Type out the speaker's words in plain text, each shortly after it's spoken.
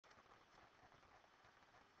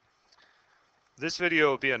This video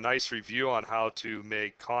will be a nice review on how to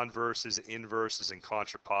make converses, inverses, and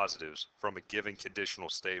contrapositives from a given conditional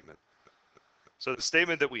statement. So the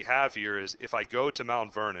statement that we have here is, if I go to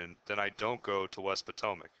Mount Vernon, then I don't go to West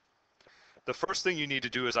Potomac. The first thing you need to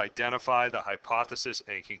do is identify the hypothesis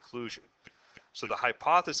and conclusion. So the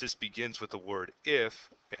hypothesis begins with the word if,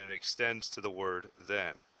 and it extends to the word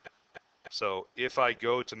then. So if I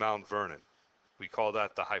go to Mount Vernon, we call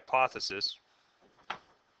that the hypothesis,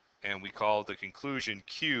 and we call the conclusion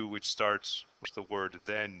Q, which starts with the word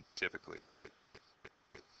then typically.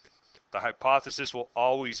 The hypothesis will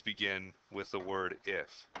always begin with the word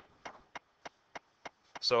if.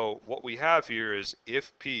 So what we have here is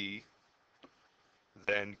if P,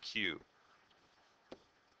 then Q.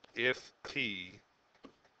 If P,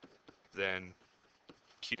 then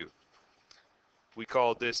Q. We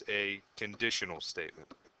call this a conditional statement.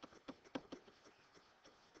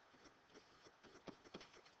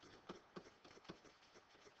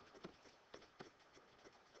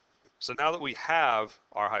 So now that we have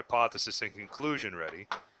our hypothesis and conclusion ready,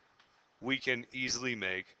 we can easily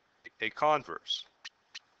make a converse.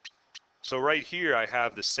 So right here I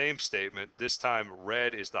have the same statement. This time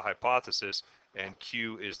red is the hypothesis and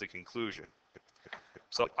Q is the conclusion.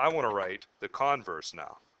 So I want to write the converse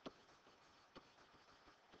now.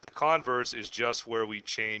 The converse is just where we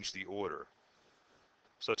change the order.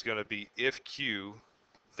 So it's going to be if Q,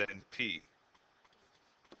 then P.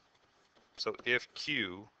 So if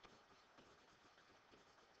Q,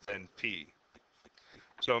 then P.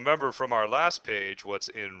 So remember from our last page, what's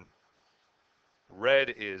in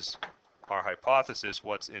red is our hypothesis,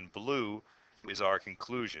 what's in blue is our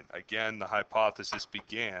conclusion. Again, the hypothesis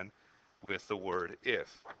began with the word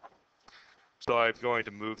if. So I'm going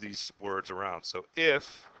to move these words around. So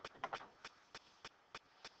if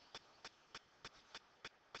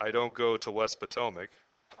I don't go to West Potomac,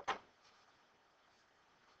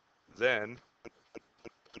 then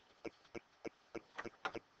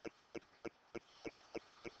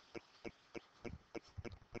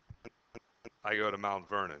I go to Mount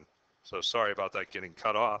Vernon. So sorry about that getting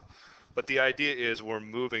cut off, but the idea is we're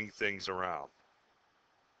moving things around.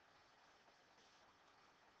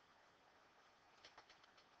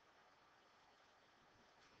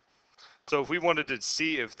 So if we wanted to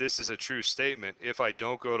see if this is a true statement, if I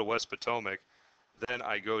don't go to West Potomac, then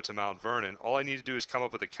I go to Mount Vernon, all I need to do is come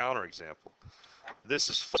up with a counterexample. This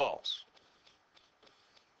is false.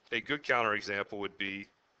 A good counterexample would be,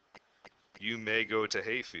 you may go to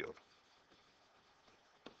Hayfield.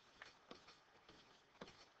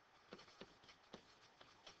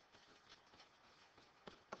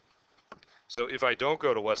 So if I don't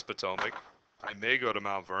go to West Potomac, I may go to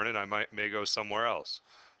Mount Vernon, I may go somewhere else.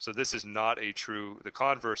 So this is not a true, the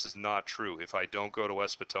converse is not true. If I don't go to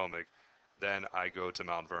West Potomac, then I go to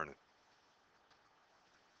Mount Vernon.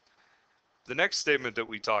 The next statement that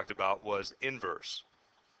we talked about was inverse.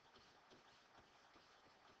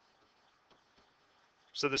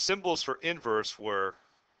 So the symbols for inverse were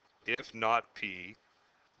if not P,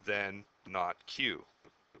 then not Q.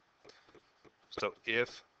 So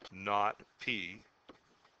if not P,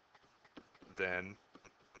 then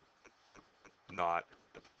not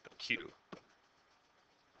Q.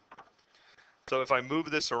 So if I move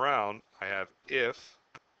this around, I have if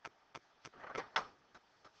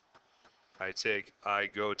I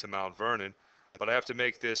go to Mount Vernon, but I have to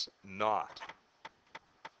make this not.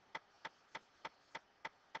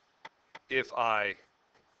 If I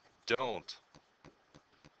don't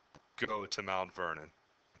go to Mount Vernon.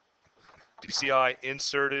 Do you see how I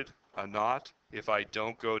inserted a not? If I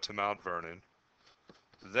don't go to Mount Vernon,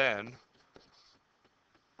 then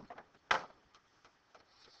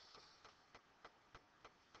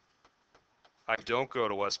I don't go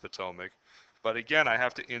to West Potomac, but again I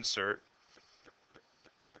have to insert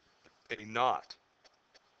a not.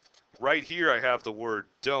 Right here I have the word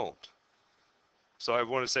don't. So I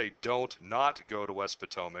want to say don't not go to West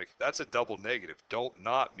Potomac. That's a double negative. Don't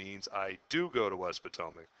not means I do go to West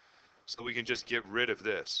Potomac. So we can just get rid of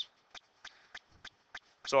this.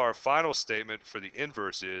 So our final statement for the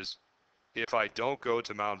inverse is, if I don't go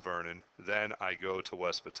to Mount Vernon, then I go to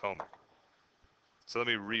West Potomac. So let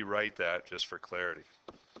me rewrite that just for clarity.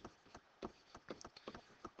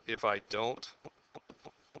 If I don't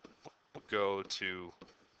go to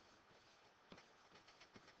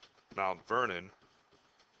Mount Vernon,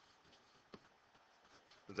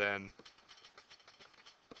 then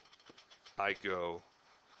I go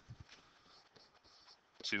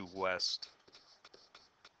to West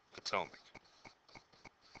Potomac.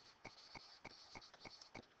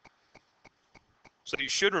 So you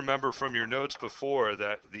should remember from your notes before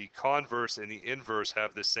that the converse and the inverse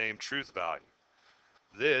have the same truth value.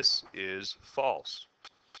 This is false.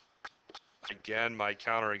 Again, my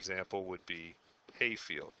counterexample would be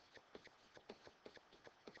Hayfield.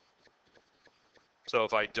 So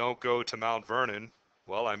if I don't go to Mount Vernon,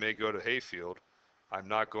 well, I may go to Hayfield. I'm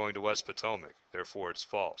not going to West Potomac. Therefore, it's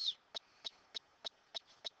false.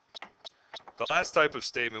 The last type of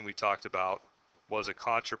statement we talked about was a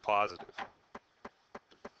contrapositive.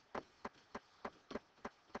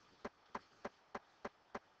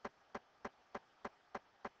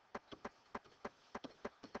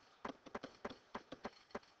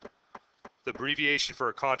 The abbreviation for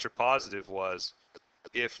a contrapositive was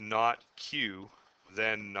if not Q,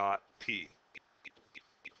 then not P.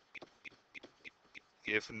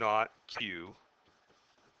 If not Q,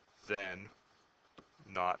 then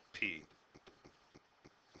not P.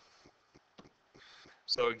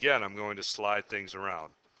 So again, I'm going to slide things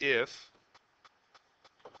around. If,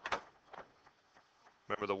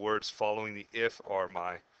 remember the words following the if are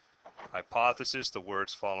my hypothesis, the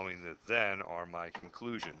words following the then are my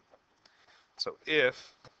conclusion. So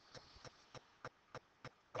if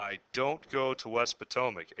I don't go to West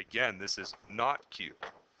Potomac, again, this is not Q.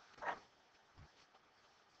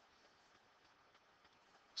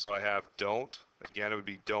 So I have don't, again it would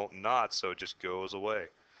be don't not, so it just goes away.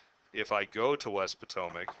 If I go to West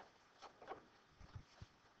Potomac,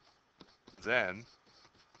 then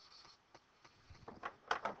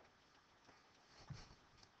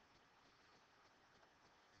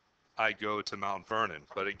I go to Mount Vernon.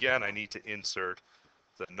 But again, I need to insert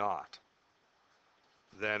the not.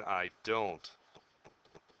 Then I don't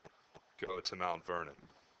go to Mount Vernon.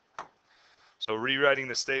 So rewriting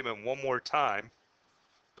the statement one more time,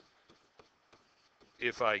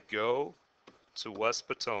 if I go to West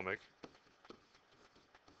Potomac,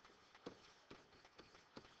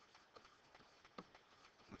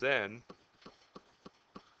 then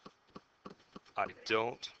I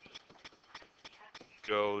don't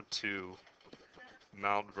go to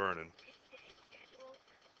Mount Vernon.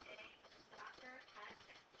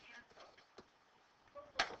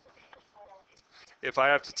 If I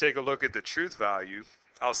have to take a look at the truth value,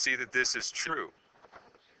 I'll see that this is true.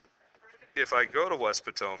 If I go to West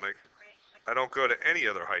Potomac, I don't go to any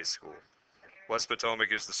other high school. West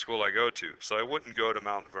Potomac is the school I go to, so I wouldn't go to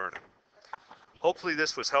Mount Vernon. Hopefully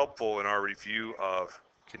this was helpful in our review of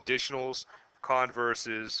conditionals,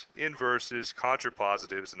 converses, inverses,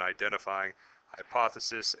 contrapositives, and identifying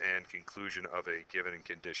hypothesis and conclusion of a given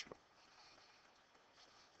conditional.